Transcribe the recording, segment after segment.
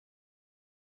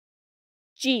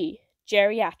G.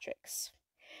 Geriatrics.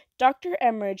 Dr.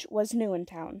 Emmerich was new in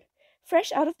town.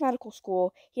 Fresh out of medical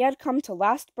school, he had come to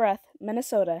Last Breath,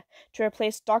 Minnesota, to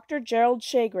replace Dr. Gerald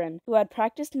Shagrin, who had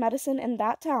practiced medicine in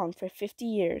that town for 50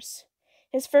 years.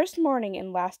 His first morning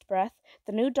in Last Breath,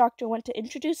 the new doctor went to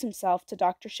introduce himself to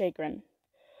Dr. Shagrin.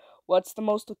 "What's the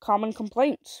most common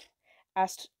complaint?"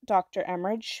 asked Dr.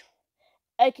 Emmerich.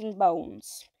 "Aching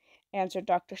bones," answered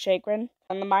Dr. Shagrin.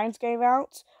 "When the mines gave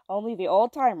out, only the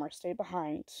old-timers stayed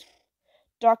behind."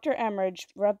 Dr. Emmerich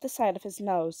rubbed the side of his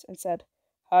nose and said,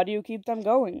 "How do you keep them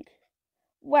going?"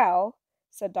 "Well,"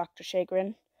 said Dr.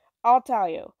 Shagrin, "I'll tell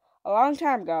you. A long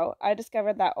time ago, I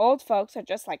discovered that old folks are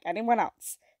just like anyone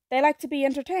else. They like to be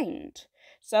entertained.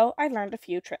 So I learned a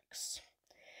few tricks."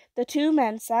 The two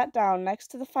men sat down next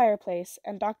to the fireplace,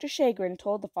 and Dr. Shagrin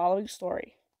told the following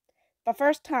story. "The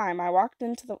first time I walked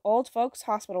into the old folks'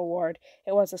 hospital ward,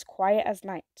 it was as quiet as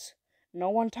night. No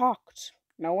one talked.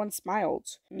 No one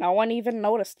smiled. No one even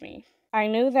noticed me. I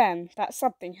knew then that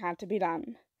something had to be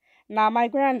done. Now my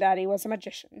granddaddy was a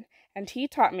magician, and he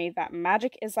taught me that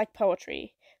magic is like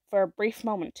poetry. For a brief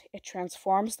moment, it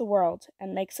transforms the world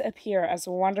and makes it appear as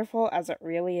wonderful as it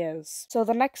really is." So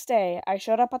the next day, I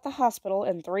showed up at the hospital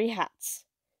in 3 hats.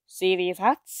 "See these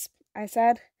hats?" I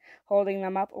said, holding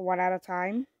them up one at a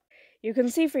time. "You can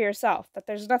see for yourself that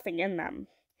there's nothing in them."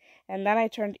 And then I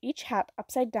turned each hat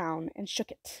upside down and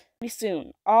shook it. Pretty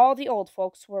soon, all the old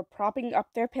folks were propping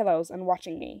up their pillows and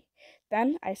watching me.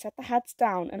 Then I set the hats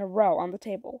down in a row on the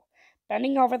table.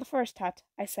 Bending over the first hat,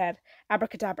 I said,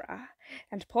 "Abracadabra,"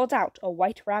 and pulled out a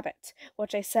white rabbit,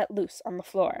 which I set loose on the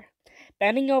floor.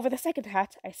 Bending over the second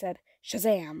hat, I said,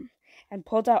 "Shazam," and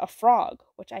pulled out a frog,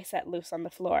 which I set loose on the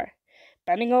floor.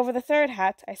 Bending over the third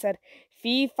hat, I said,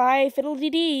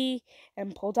 "Fee-fi-fiddle-dee-dee,"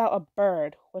 and pulled out a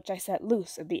bird, which I set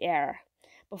loose in the air.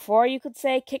 Before you could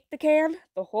say "kick the can,"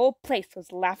 the whole place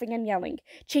was laughing and yelling,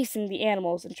 chasing the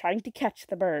animals and trying to catch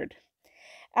the bird.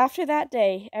 After that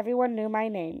day, everyone knew my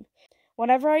name.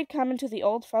 Whenever I'd come into the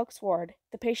old folks' ward,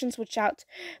 the patients would shout,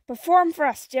 "Perform for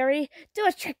us, Jerry! Do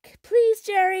a trick, please,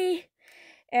 Jerry!"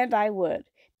 And I would,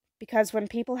 because when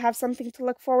people have something to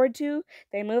look forward to,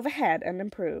 they move ahead and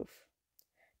improve.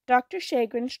 Dr.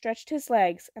 Shagrin stretched his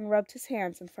legs and rubbed his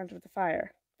hands in front of the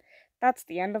fire. "That's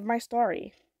the end of my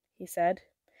story," he said.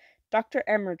 Dr.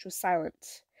 Emmerich was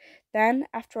silent. Then,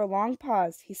 after a long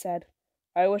pause, he said,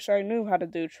 "I wish I knew how to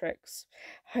do tricks.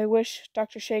 I wish,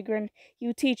 Dr. Shagrin,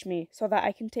 you'd teach me so that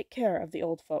I can take care of the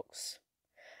old folks."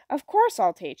 "Of course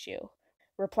I'll teach you,"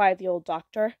 replied the old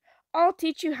doctor. "I'll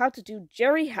teach you how to do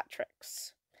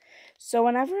geriatrics." So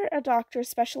whenever a doctor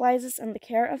specializes in the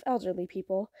care of elderly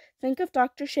people, think of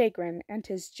Dr. Shagrin and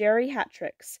his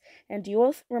geriatrics, and you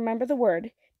will remember the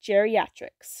word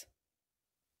geriatrics.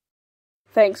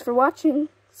 Thanks for watching.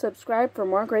 Subscribe for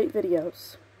more great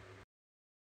videos.